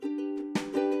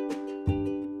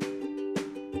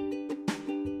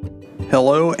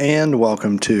Hello and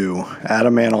welcome to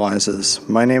Adam Analyzes.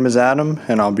 My name is Adam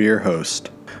and I'll be your host.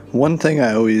 One thing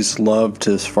I always loved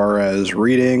as far as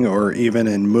reading or even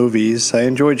in movies, I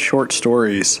enjoyed short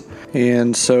stories.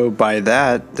 And so by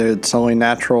that, it's only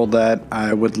natural that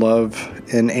I would love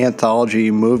an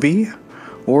anthology movie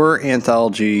or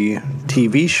anthology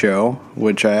TV show,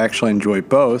 which I actually enjoy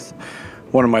both.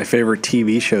 One of my favorite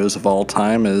TV shows of all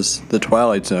time is The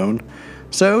Twilight Zone.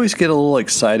 So I always get a little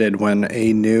excited when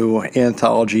a new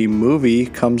anthology movie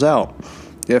comes out.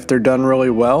 If they're done really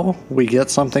well, we get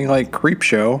something like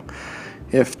Creepshow.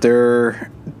 If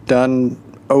they're done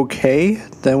okay,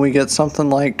 then we get something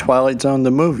like Twilight Zone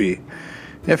the movie.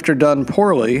 If they're done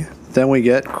poorly, then we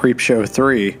get Creepshow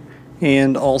 3.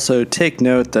 And also take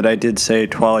note that I did say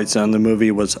Twilight Zone the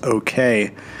movie was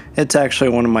okay. It's actually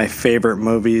one of my favorite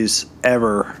movies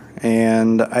ever,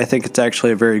 and I think it's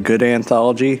actually a very good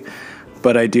anthology.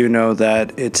 But I do know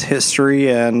that its history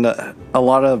and a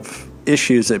lot of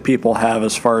issues that people have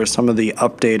as far as some of the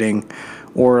updating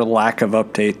or lack of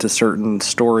update to certain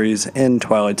stories in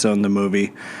Twilight Zone the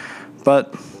movie.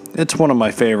 But it's one of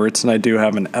my favorites, and I do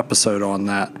have an episode on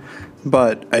that.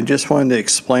 But I just wanted to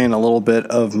explain a little bit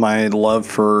of my love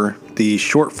for the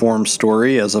short form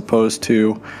story as opposed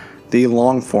to the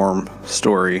long form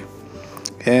story.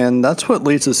 And that's what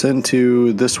leads us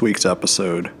into this week's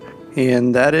episode.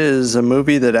 And that is a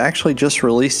movie that actually just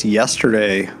released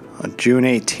yesterday, June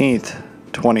 18th,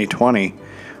 2020,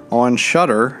 on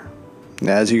Shudder.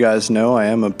 As you guys know, I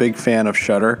am a big fan of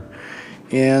Shudder.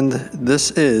 And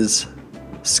this is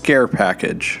Scare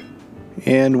Package.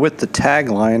 And with the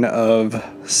tagline of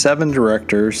 7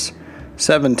 directors,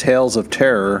 7 tales of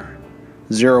terror,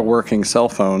 0 working cell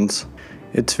phones,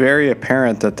 it's very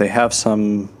apparent that they have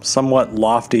some somewhat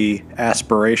lofty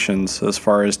aspirations as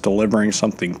far as delivering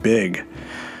something big,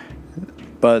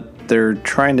 but they're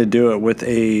trying to do it with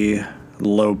a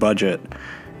low budget.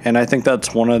 And I think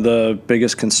that's one of the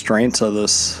biggest constraints of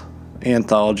this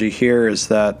anthology here is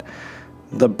that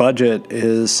the budget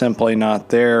is simply not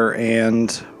there. And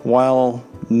while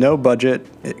no budget,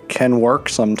 it can work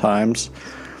sometimes,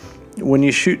 when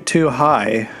you shoot too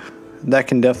high, that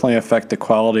can definitely affect the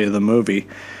quality of the movie.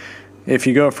 If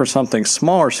you go for something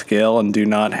smaller scale and do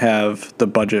not have the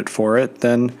budget for it,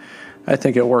 then I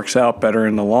think it works out better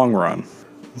in the long run.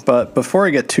 But before I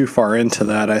get too far into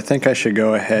that, I think I should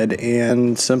go ahead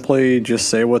and simply just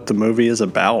say what the movie is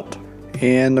about.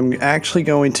 And I'm actually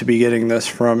going to be getting this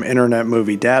from Internet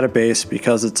Movie Database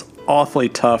because it's awfully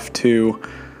tough to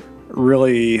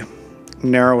really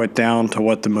narrow it down to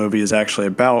what the movie is actually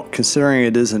about, considering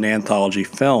it is an anthology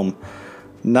film.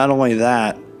 Not only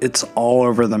that, it's all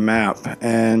over the map,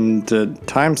 and at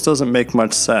times doesn't make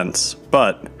much sense.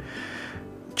 But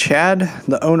Chad,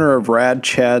 the owner of Rad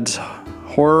Chad's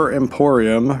Horror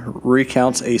Emporium,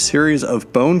 recounts a series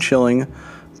of bone-chilling,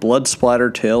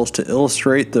 blood-splattered tales to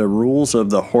illustrate the rules of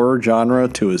the horror genre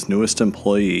to his newest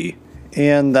employee.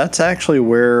 And that's actually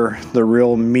where the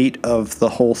real meat of the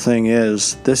whole thing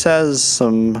is. This has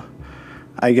some,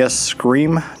 I guess,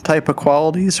 Scream type of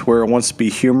qualities where it wants to be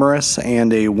humorous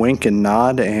and a wink and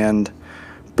nod and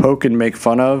poke and make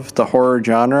fun of the horror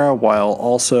genre while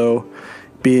also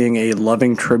being a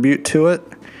loving tribute to it.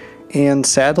 And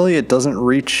sadly, it doesn't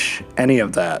reach any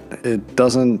of that. It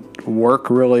doesn't work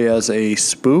really as a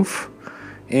spoof,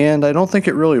 and I don't think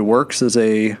it really works as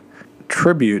a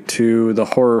tribute to the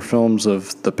horror films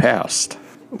of the past.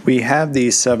 We have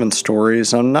these 7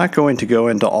 stories. I'm not going to go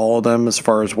into all of them as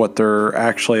far as what they're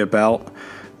actually about,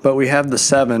 but we have the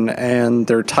 7, and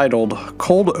they're titled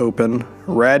Cold Open,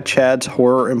 Rad Chad's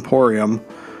Horror Emporium,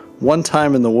 One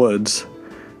Time in the Woods,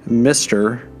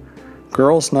 Mr.,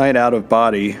 Girls' Night Out of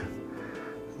Body,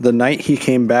 The Night He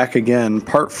Came Back Again,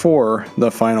 Part 4, The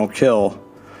Final Kill,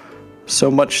 So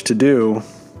Much to Do,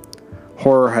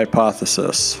 Horror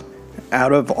Hypothesis.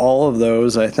 Out of all of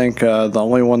those, I think the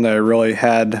only one that I really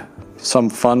had some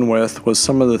fun with was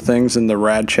some of the things in the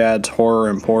Rad Chad's Horror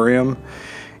Emporium,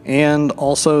 and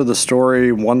also the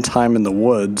story One Time in the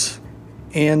Woods.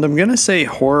 And I'm going to say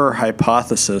Horror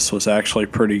Hypothesis was actually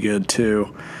pretty good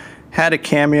too. Had a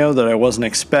cameo that I wasn't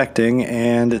expecting,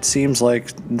 and it seems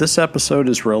like this episode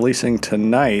is releasing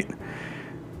tonight.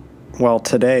 Well,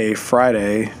 today,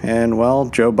 Friday, and well,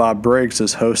 Joe Bob Briggs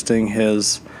is hosting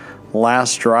his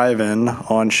last drive-in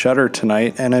on Shudder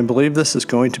tonight, and I believe this is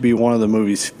going to be one of the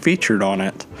movies featured on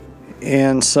it.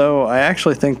 And so I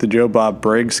actually think the Joe Bob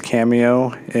Briggs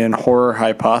cameo in Horror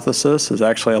Hypothesis is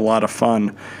actually a lot of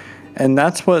fun. And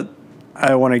that's what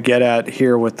I want to get at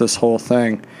here with this whole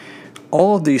thing.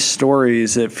 All of these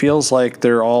stories, it feels like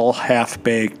they're all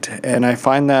half-baked, and I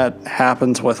find that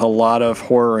happens with a lot of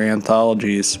horror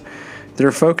anthologies.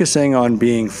 they're focusing on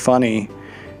being funny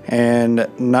and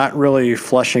not really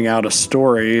fleshing out a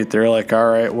story. They're like, all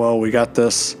right, well, we got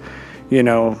this,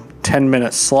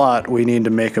 10-minute slot. We need to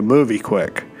make a movie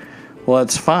quick. Well,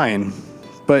 that's fine,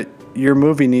 but your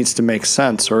movie needs to make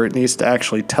sense, or it needs to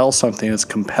actually tell something that's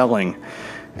compelling.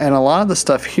 And a lot of the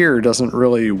stuff here doesn't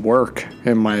really work,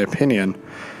 in my opinion.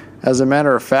 As a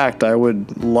matter of fact, I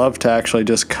would love to actually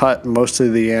just cut most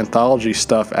of the anthology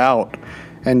stuff out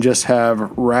and just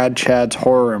have Rad Chad's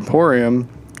Horror Emporium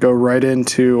go right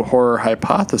into Horror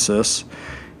Hypothesis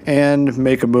and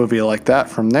make a movie like that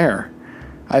from there.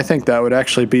 I think that would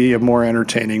actually be a more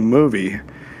entertaining movie.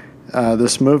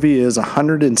 This movie is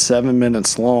 107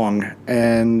 minutes long,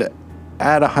 and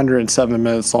at 107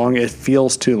 minutes long, it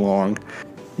feels too long.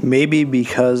 Maybe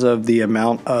because of the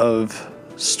amount of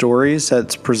stories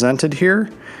that's presented here,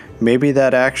 maybe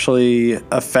that actually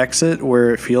affects it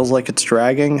where it feels like it's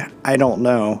dragging. I don't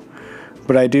know.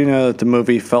 But I do know that the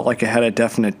movie felt like it had a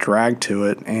definite drag to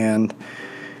it, and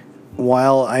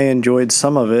while I enjoyed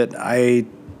some of it, I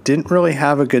didn't really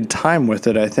have a good time with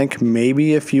it. I think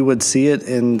maybe if you would see it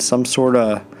in some sort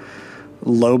of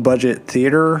low-budget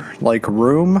theater like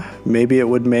Room, maybe it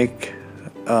would make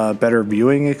a better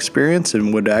viewing experience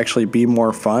and would actually be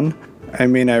more fun. I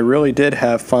mean, I really did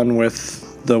have fun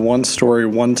with the one story,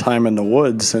 One Time in the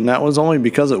Woods, and that was only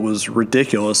because it was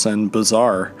ridiculous and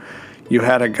bizarre. You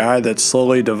had a guy that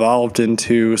slowly devolved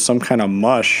into some kind of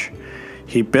mush.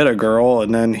 He bit a girl,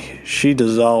 and then she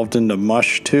dissolved into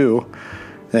mush too.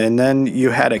 And then you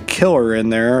had a killer in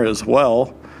there as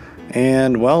well.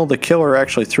 And, well, the killer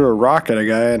actually threw a rock at a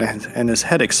guy, and his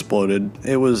head exploded.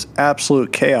 It was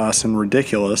absolute chaos and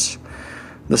ridiculous.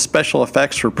 The special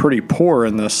effects were pretty poor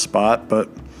in this spot, but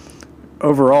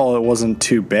overall it wasn't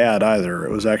too bad either.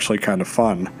 It was actually kind of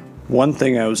fun. One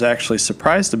thing I was actually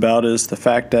surprised about is the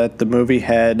fact that the movie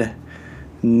had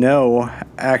no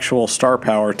actual star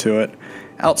power to it.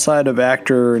 Outside of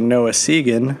actor Noah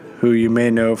Segan, who you may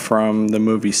know from the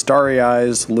movie Starry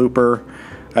Eyes, Looper,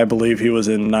 I believe he was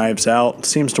in Knives Out,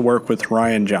 seems to work with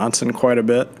Rian Johnson quite a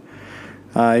bit.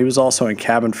 He was also in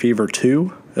Cabin Fever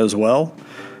 2 as well.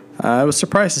 I was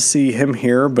surprised to see him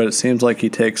here, but it seems like he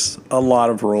takes a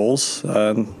lot of roles.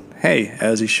 Hey,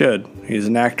 as he should. He's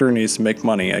an actor and needs to make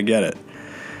money, I get it.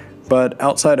 But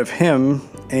outside of him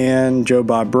and Joe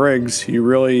Bob Briggs, you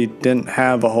really didn't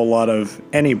have a whole lot of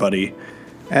anybody.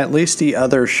 At least the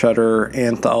other Shudder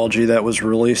anthology that was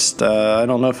released, I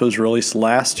don't know if it was released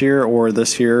last year or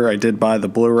this year. I did buy the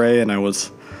Blu-ray and I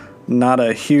was not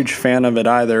a huge fan of it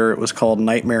either. It was called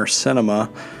Nightmare Cinema.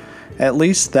 At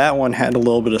least that one had a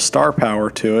little bit of star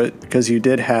power to it because you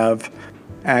did have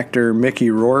actor Mickey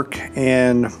Rourke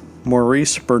and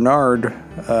Maurice Bernard,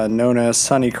 known as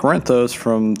Sonny Corinthos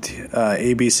from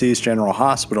ABC's General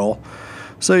Hospital.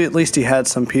 So at least he had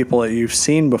some people that you've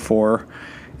seen before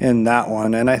in that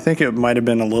one, and I think it might have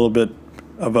been a little bit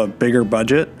of a bigger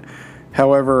budget.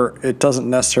 However, it doesn't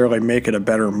necessarily make it a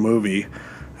better movie.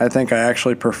 I think I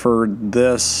actually preferred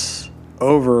this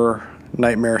over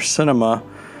Nightmare Cinema,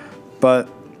 but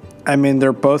I mean,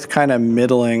 they're both kind of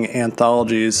middling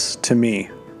anthologies to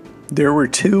me. There were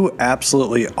two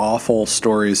absolutely awful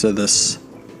stories of this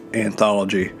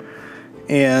anthology,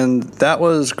 and that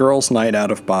was Girls' Night Out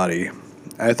of Body.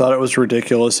 I thought it was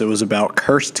ridiculous. It was about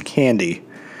cursed candy.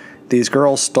 These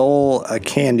girls stole a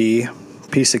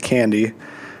piece of candy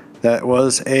that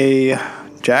was a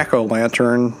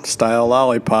jack-o'-lantern style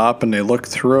lollipop, and they looked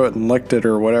through it and licked it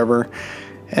or whatever,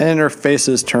 and their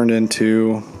faces turned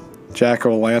into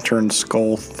jack-o'-lantern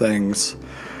skull things.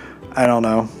 I don't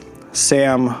know.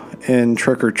 Sam in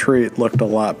Trick or Treat looked a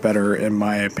lot better in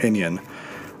my opinion.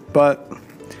 But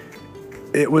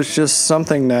it was just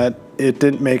something that it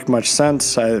didn't make much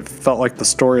sense. I felt like the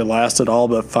story lasted all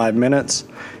but 5 minutes.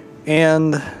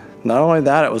 And not only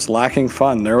that, it was lacking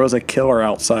fun. There was a killer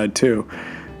outside too.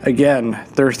 Again,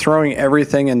 they're throwing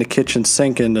everything in the kitchen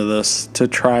sink into this to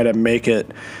try to make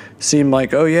it seem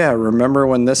like, oh yeah, remember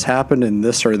when this happened in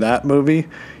this or that movie?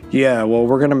 Yeah, well,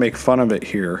 we're going to make fun of it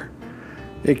here.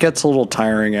 It gets a little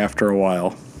tiring after a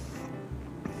while.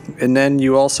 And then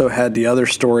you also had the other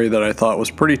story that I thought was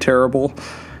pretty terrible,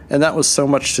 and that was So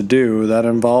Much to Do. That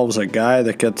involves a guy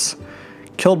that gets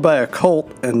killed by a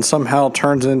cult and somehow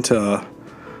turns into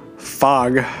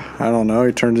fog. I don't know,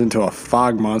 he turns into a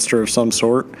fog monster of some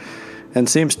sort and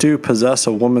seems to possess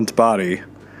a woman's body.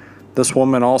 This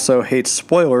woman also hates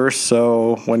spoilers,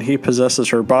 so when he possesses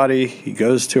her body, he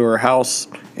goes to her house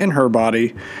in her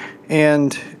body,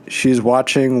 and she's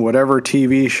watching whatever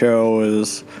TV show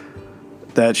is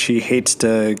that she hates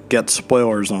to get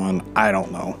spoilers on. I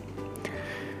don't know.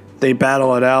 They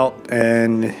battle it out,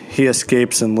 and he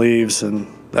escapes and leaves, and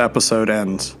the episode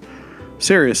ends.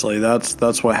 Seriously,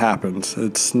 that's what happens.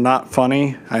 It's not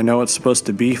funny. I know it's supposed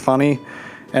to be funny.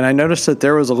 And I noticed that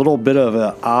there was a little bit of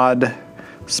an odd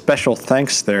special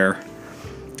thanks there.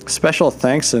 Special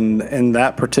thanks in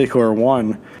that particular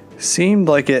one seemed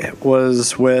like it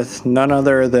was with none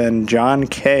other than John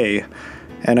K.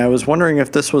 And I was wondering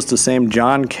if this was the same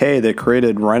John K. that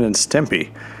created Ren and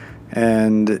Stimpy.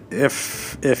 And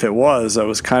if it was, that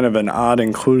was kind of an odd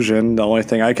inclusion. The only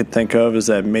thing I could think of is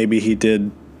that maybe he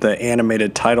did the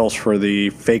animated titles for the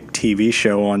fake TV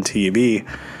show on TV.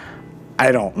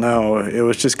 I don't know. It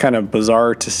was just kind of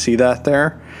bizarre to see that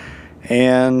there.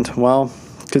 And, well,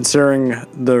 considering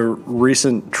the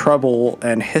recent trouble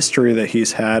and history that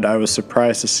he's had, I was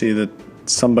surprised to see that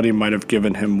somebody might have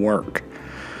given him work.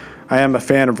 I am a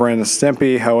fan of Ren and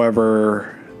Stimpy,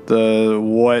 however,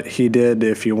 what he did,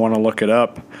 if you want to look it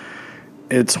up,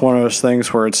 it's one of those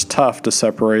things where it's tough to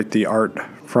separate the art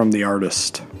from the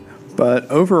artist. But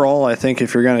overall, I think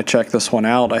if you're going to check this one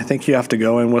out, I think you have to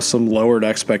go in with some lowered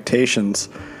expectations.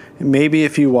 Maybe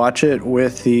if you watch it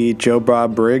with the Joe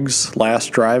Bob Briggs Last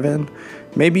Drive-In,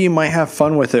 maybe you might have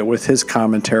fun with it with his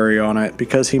commentary on it,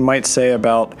 because he might say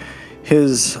about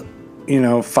his,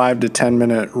 5 to 10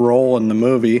 minute role in the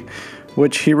movie,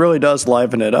 which he really does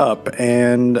liven it up.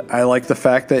 And I like the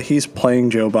fact that he's playing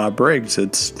Joe Bob Briggs.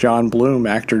 It's John Bloom,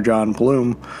 actor John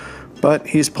Bloom, but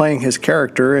he's playing his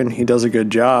character and he does a good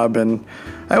job. And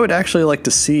I would actually like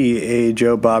to see a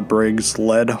Joe Bob Briggs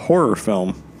led horror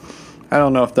film. I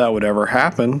don't know if that would ever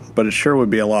happen, but it sure would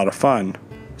be a lot of fun.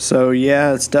 So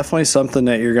yeah, it's definitely something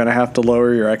that you're going to have to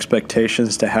lower your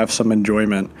expectations to have some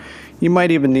enjoyment. You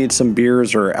might even need some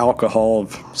beers or alcohol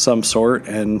of some sort,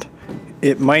 and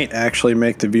it might actually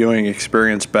make the viewing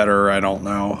experience better. I don't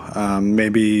know.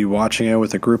 Maybe watching it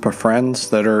with a group of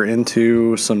friends that are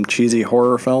into some cheesy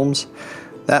horror films,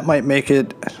 that might make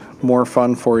it more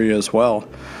fun for you as well.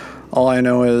 All I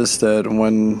know is that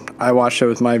when I watched it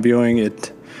with my viewing,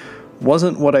 it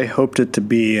wasn't what I hoped it to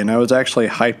be, and I was actually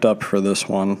hyped up for this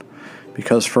one.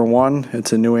 Because for one,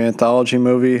 it's a new anthology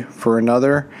movie. For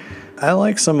another, I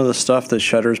like some of the stuff that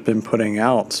Shudder's been putting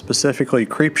out, specifically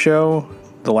Creepshow,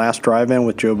 The Last Drive-In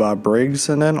with Joe Bob Briggs,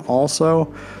 and then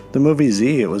also the movie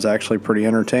Z. It was actually pretty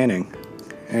entertaining.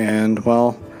 And,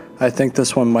 well, I think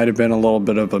this one might have been a little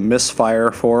bit of a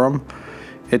misfire for him.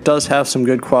 It does have some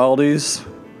good qualities,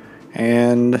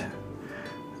 and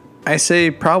I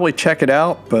say probably check it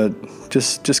out, but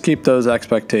just keep those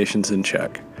expectations in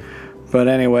check. But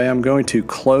anyway, I'm going to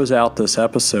close out this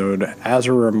episode. As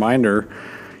a reminder,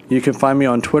 you can find me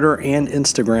on Twitter and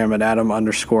Instagram at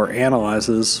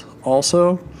Adam_analyzes.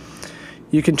 Also,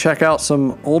 you can check out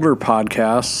some older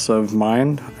podcasts of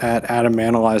mine at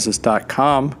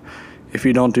adamanalyzes.com. If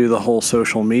you don't do the whole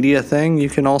social media thing, you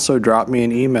can also drop me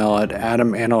an email at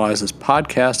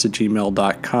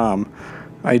adamanalyzespodcast@gmail.com.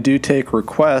 I do take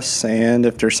requests, and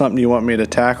if there's something you want me to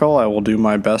tackle, I will do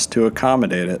my best to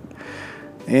accommodate it.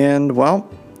 And, well,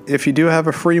 if you do have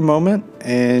a free moment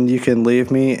and you can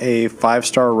leave me a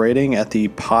 5-star rating at the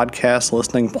podcast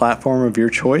listening platform of your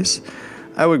choice,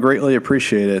 I would greatly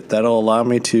appreciate it. That'll allow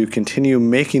me to continue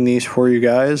making these for you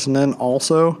guys, and then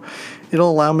also it'll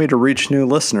allow me to reach new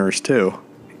listeners too.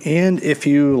 And if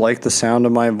you like the sound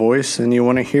of my voice and you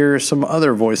want to hear some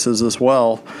other voices as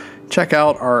well, check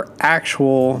out our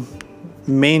actual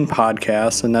main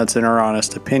podcast, and that's In Our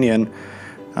Honest Opinion.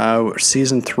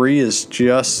 Season 3 is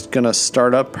just going to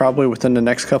start up probably within the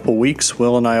next couple weeks.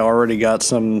 Will and I already got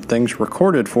some things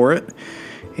recorded for it.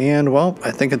 And, well,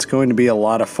 I think it's going to be a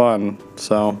lot of fun.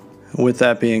 So, with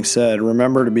that being said,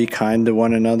 remember to be kind to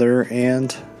one another,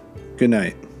 and good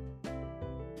night.